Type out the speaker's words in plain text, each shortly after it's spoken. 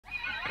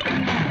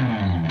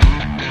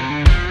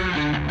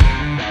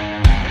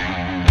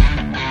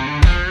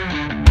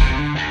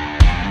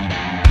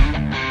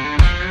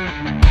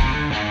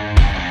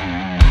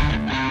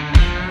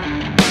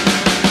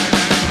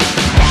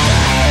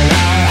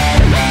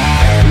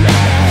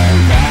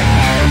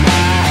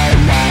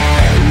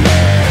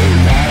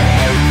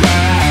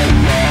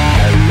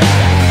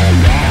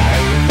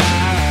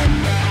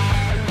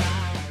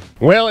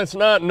Well, it's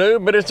not new,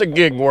 but it's a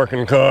gig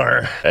working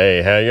car.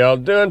 Hey, how y'all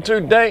doing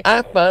today?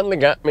 I finally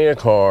got me a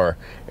car,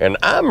 and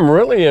I'm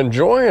really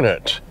enjoying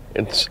it.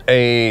 It's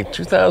a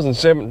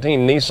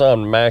 2017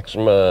 Nissan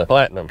Maxima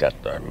Platinum.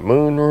 Got the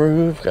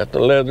moonroof, got the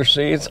leather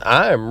seats.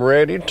 I am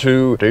ready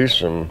to do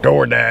some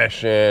door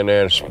dashing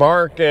and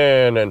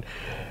sparking and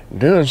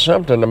doing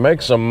something to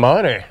make some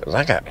money, because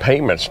I got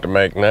payments to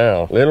make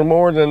now. Little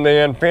more than the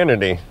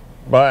Infiniti,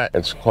 but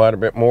it's quite a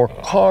bit more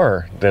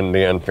car than the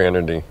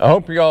Infiniti. I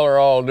hope y'all are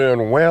all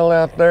doing well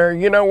out there.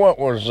 You know what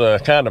was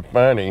kind of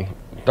funny?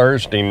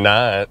 Thursday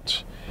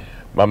night,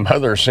 my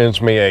mother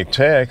sends me a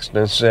text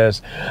and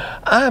says,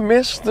 I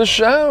missed the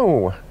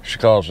show. She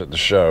calls it the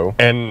show.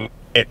 And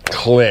it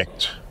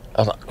clicked.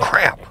 I was like,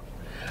 crap.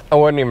 I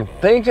wasn't even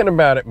thinking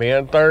about it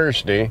being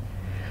Thursday,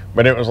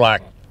 but it was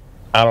like,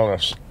 I don't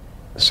know,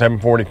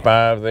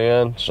 7:45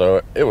 then,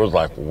 so it was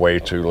like way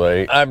too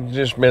late. I've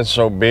just been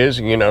so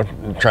busy, you know,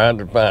 trying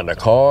to find a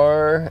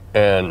car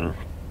and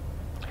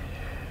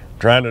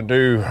trying to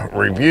do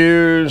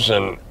reviews,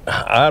 and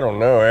I don't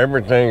know,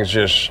 everything's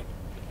just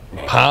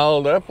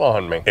piled up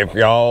on me. If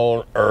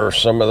y'all are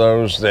some of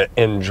those that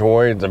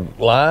enjoy the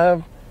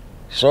live,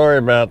 sorry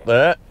about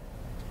that.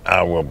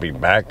 I will be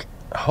back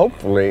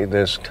hopefully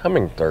this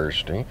coming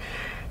Thursday,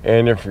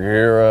 and if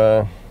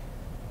you're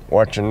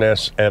watching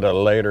this at a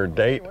later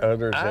date, I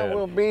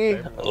will be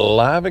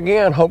live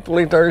again,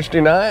 hopefully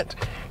Thursday night,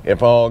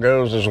 if all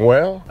goes as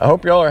well. I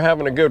hope y'all are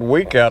having a good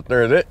week out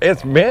there.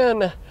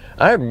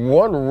 I had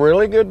one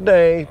really good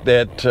day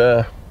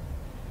that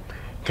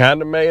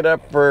kind of made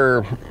up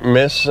for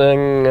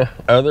missing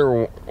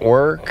other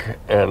work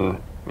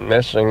and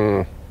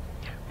missing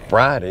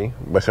Friday,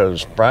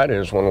 because Friday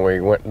is when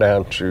we went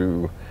down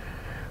to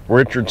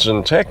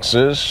Richardson,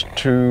 Texas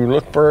to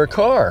look for a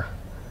car.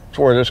 That's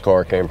where this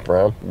car came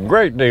from.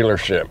 Great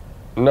dealership.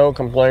 No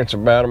complaints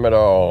about them at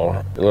all.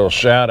 A little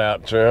shout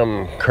out to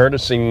them,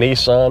 courtesy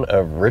Nissan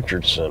of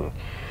Richardson.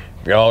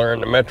 If y'all are in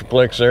the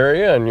Metroplex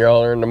area and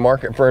y'all are in the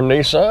market for a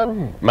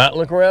Nissan, might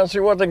look around and see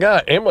what they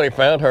got. Emily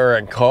found her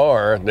a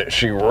car that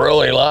she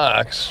really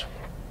likes,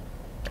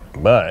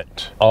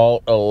 but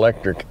all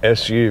electric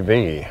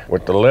SUV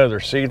with the leather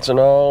seats and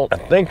all. I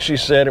think she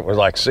said it was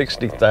like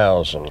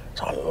 $60,000.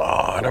 It's a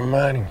lot of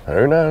money.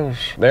 Who knows?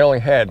 They only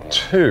had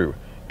two,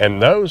 and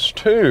those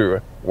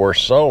two were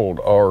sold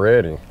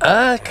already.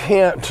 I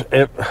can't,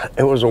 it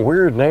was a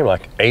weird name,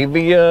 like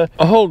ARIYA.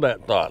 Oh, hold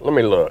that thought, let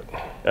me look.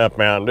 I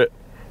found it.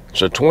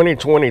 It's a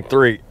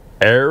 2023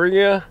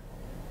 ARIYA,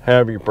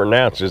 however you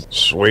pronounce it.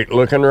 Sweet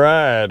looking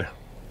ride.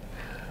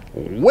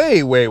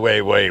 Way, way,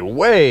 way, way,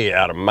 way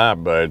out of my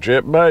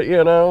budget, but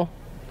you know,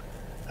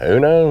 who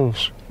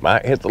knows?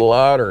 Might hit the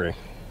lottery.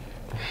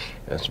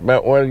 That's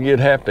about what you'd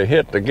have to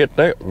hit to get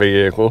that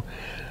vehicle.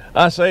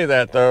 I say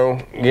that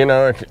though, you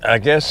know, I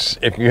guess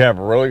if you have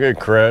really good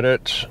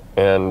credit,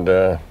 and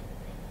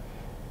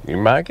you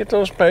might get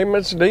those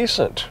payments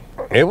decent.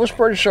 It was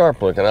pretty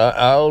sharp looking,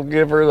 I'll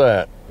give her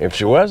that. If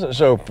she wasn't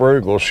so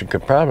frugal, she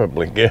could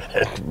probably get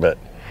it, but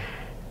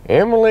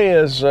Emily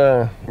is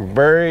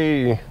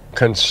very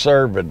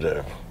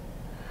conservative.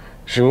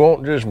 She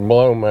won't just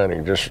blow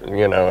money, just,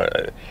 you know,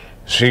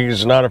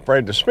 she's not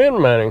afraid to spend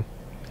money,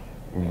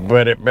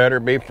 but it better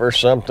be for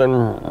something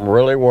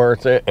really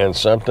worth it and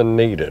something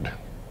needed.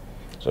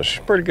 So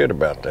she's pretty good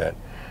about that.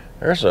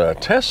 There's a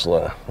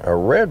Tesla, a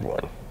red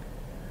one.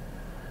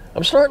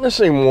 I'm starting to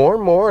see more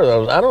and more of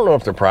those. I don't know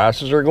if the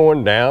prices are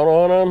going down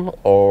on them,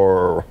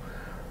 or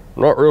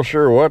I'm not real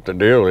sure what the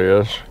deal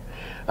is.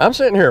 I'm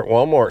sitting here at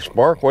Walmart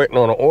Spark waiting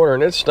on an order,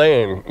 and it's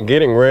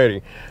getting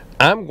ready.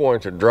 I'm going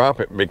to drop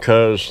it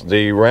because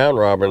the round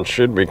robin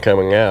should be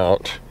coming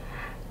out,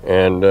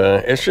 and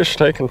it's just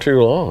taking too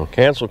long.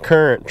 Cancel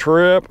current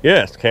trip.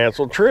 Yes,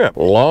 cancel trip.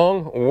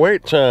 Long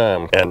wait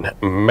time. And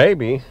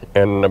maybe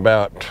in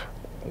about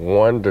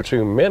 1 to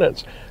 2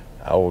 minutes,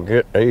 I will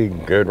get a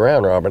good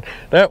round robin.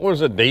 That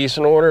was a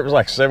decent order. It was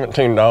like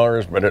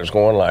 $17, but it was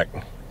going like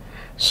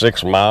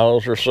 6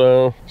 miles or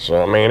so.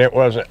 So, I mean, it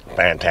wasn't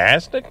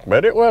fantastic,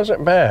 but it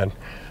wasn't bad.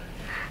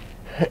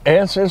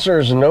 And since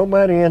there's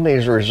nobody in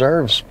these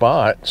reserved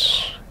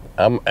spots,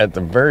 I'm at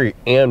the very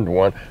end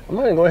one. I'm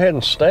going to go ahead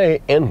and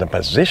stay in the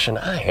position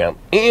I am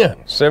in.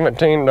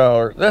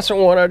 $17. That's the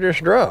one I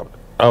just dropped.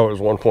 Oh, it was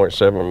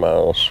 1.7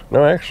 miles.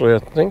 No, actually, I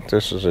think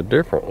this is a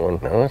different one.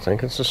 No, I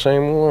think it's the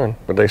same one.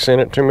 But they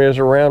sent it to me as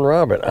a round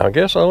robin. I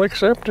guess I'll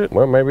accept it.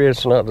 Well, maybe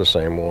it's not the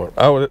same one.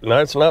 Oh, no,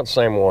 it's not the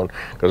same one,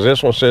 because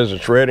this one says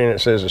it's ready, and it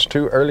says it's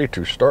too early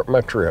to start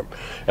my trip.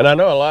 And I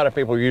know a lot of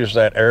people use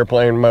that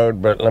airplane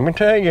mode, but let me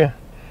tell you,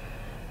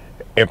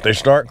 if they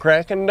start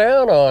cracking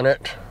down on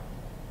it,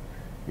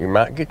 you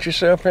might get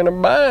yourself in a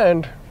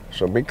bind,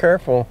 so be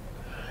careful.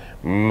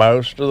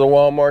 Most of the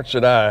Walmarts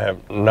that I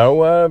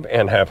know of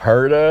and have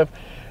heard of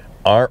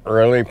aren't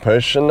really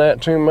pushing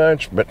that too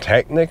much, but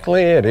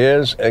technically it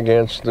is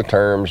against the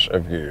terms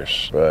of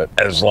use. But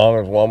as long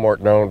as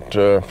Walmart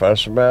don't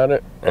fuss about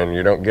it and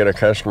you don't get a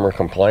customer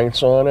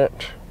complaints on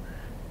it,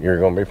 you're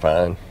gonna be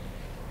fine.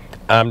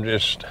 I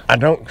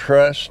don't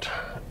trust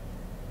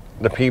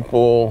the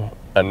people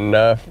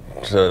enough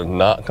to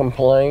not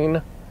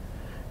complain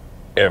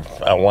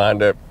if I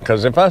wind up,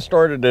 because if I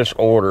started this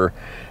order,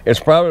 it's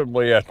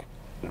probably a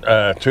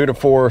 2 to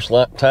 4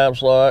 time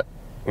slot,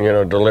 you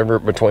know, deliver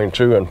it between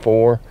 2 and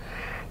 4.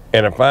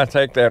 And if I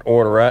take that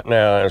order right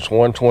now and it's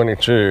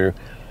 122,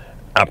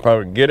 I'll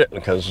probably get it,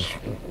 because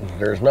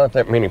there's not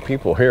that many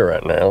people here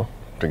right now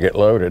to get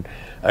loaded.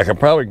 I could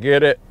probably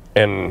get it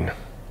in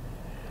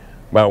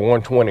by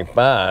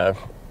 125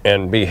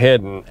 and be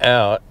heading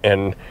out,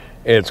 and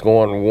it's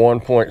going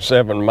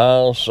 1.7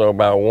 miles, so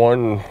by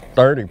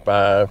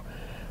 135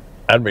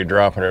 I'd be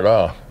dropping it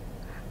off.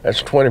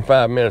 That's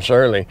 25 minutes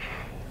early.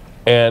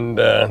 And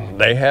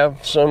they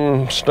have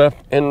some stuff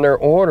in their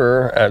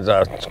order, as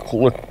I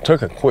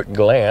took a quick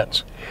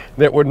glance,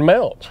 that would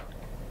melt.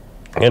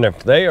 And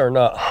if they are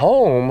not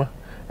home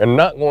and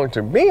not going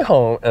to be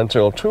home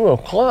until 2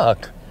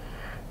 o'clock,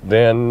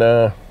 then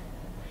their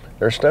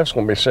stuff's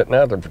going to be sitting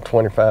out there for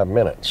 25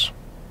 minutes.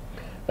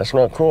 That's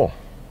not cool.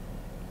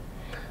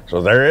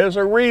 So there is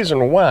a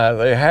reason why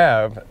they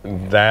have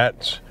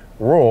that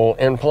rule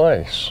in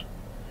place.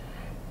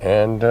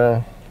 And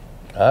I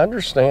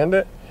understand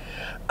it.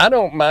 I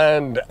don't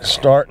mind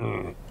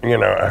starting, you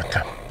know,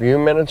 a few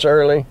minutes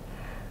early,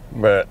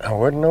 but I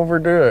wouldn't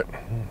overdo it.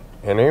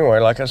 And anyway,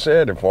 like I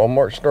said, if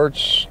Walmart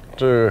starts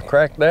to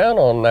crack down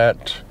on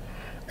that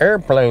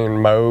airplane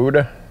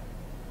mode,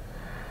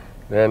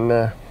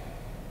 then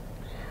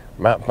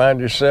might find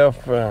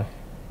yourself with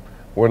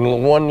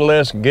one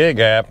less gig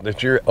app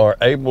that you are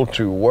able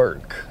to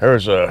work.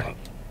 There's a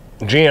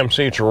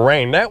GMC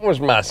Terrain. That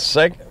was my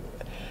second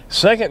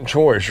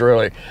choice,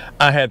 really.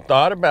 I had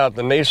thought about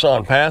the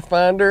Nissan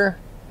Pathfinder,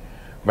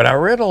 but I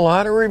read a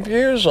lot of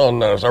reviews on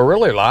those. I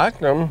really liked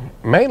them,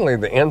 mainly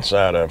the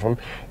inside of them,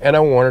 and I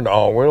wanted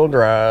all-wheel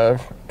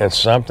drive and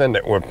something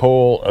that would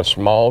pull a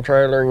small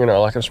trailer, you know,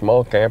 like a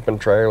small camping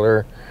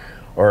trailer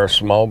or a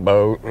small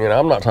boat. You know,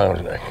 I'm not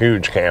talking a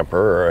huge camper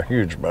or a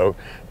huge boat,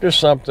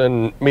 just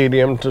something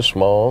medium to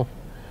small,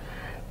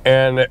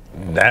 and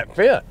that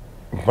fit.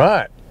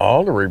 But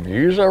all the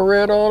reviews I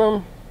read on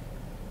them,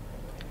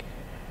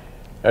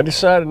 I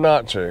decided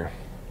not to.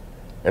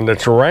 And the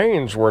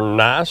Terrains were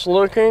nice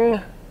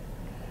looking,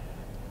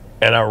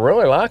 and I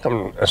really like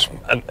them.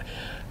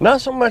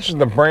 Not so much as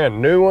the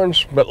brand new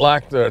ones, but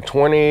like the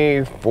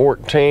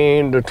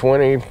 2014 to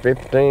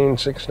 2015,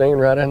 16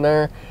 right in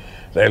there.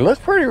 They look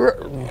pretty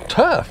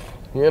tough,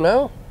 you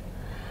know?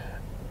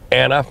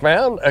 And I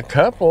found a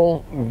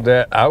couple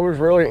that I was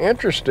really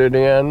interested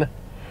in,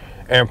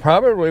 and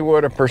probably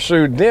would have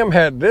pursued them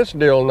had this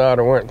deal not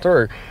have went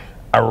through.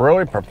 I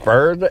really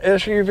prefer the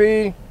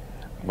SUV,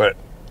 but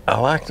I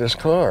like this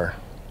car.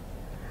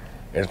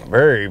 It's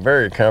very,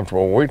 very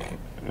comfortable. We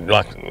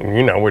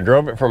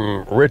drove it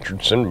from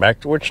Richardson back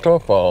to Wichita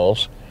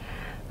Falls,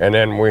 and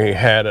then we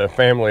had a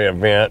family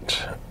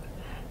event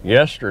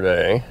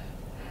yesterday,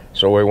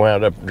 so we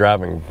wound up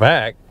driving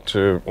back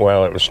to,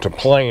 well, it was to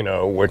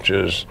Plano, which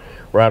is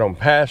right on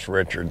past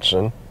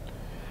Richardson,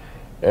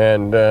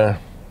 and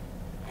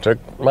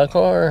took my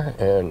car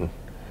and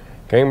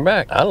came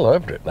back. I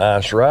loved it.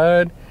 Nice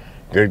ride,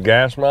 good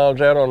gas mileage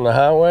out on the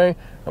highway.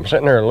 I'm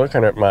sitting there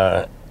looking at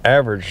my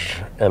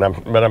average,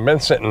 but I've been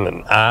sitting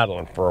and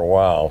idling for a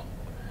while.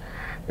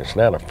 It's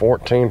now to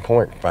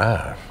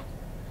 14.5.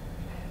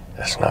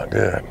 That's not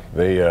good.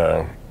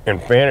 The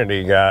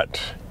Infiniti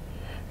got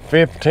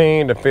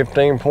 15 to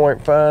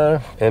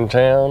 15.5 in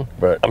town,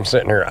 but I'm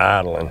sitting here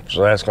idling,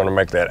 so that's going to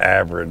make that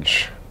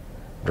average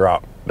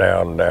drop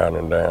down, down,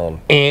 and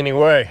down.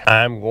 Anyway,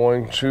 I'm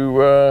going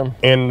to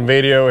end the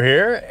video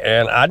here,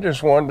 and I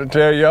just wanted to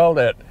tell y'all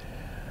that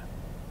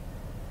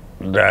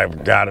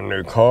I've got a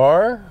new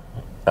car.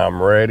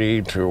 I'm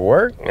ready to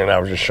work, and I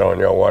was just showing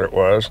y'all what it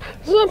was.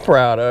 So I'm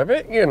proud of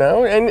it, you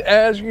know, and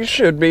as you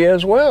should be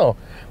as well.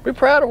 Be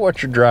proud of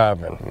what you're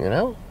driving, you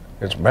know.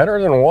 It's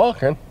better than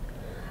walking.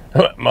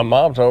 My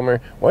mom told me,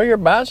 well, your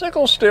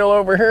bicycle's still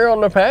over here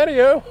on the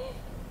patio.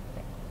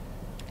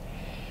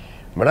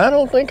 But I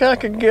don't think I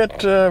could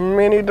get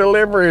many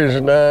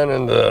deliveries done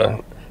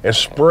and as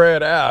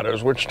spread out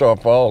as Wichita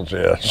Falls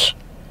is.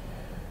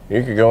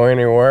 You could go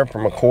anywhere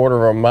from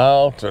 1/4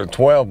 mile to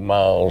 12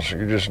 miles.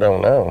 You just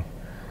don't know.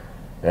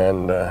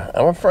 And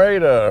I'm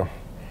afraid a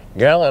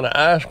gallon of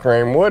ice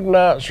cream would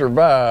not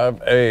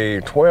survive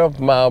a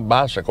 12-mile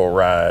bicycle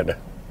ride.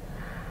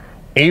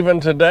 Even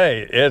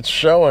today, it's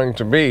showing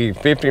to be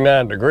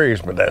 59 degrees,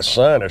 but that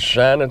sun is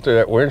shining through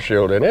that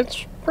windshield, and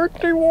it's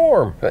pretty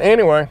warm. But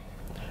anyway,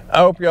 I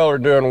hope y'all are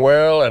doing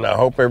well, and I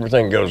hope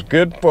everything goes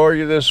good for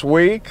you this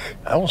week.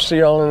 I will see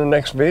y'all in the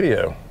next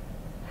video.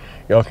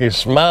 Y'all keep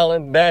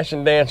smiling,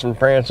 dashing, dancing,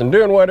 prancing,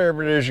 doing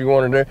whatever it is you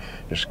want to do.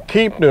 Just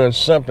keep doing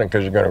something,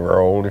 because you're going to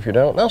grow old if you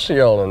don't. And I'll see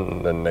y'all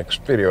in the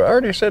next video. I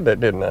already said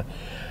that, didn't I?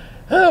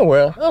 Oh,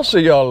 well, I'll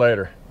see y'all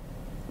later.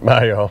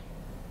 Bye, y'all.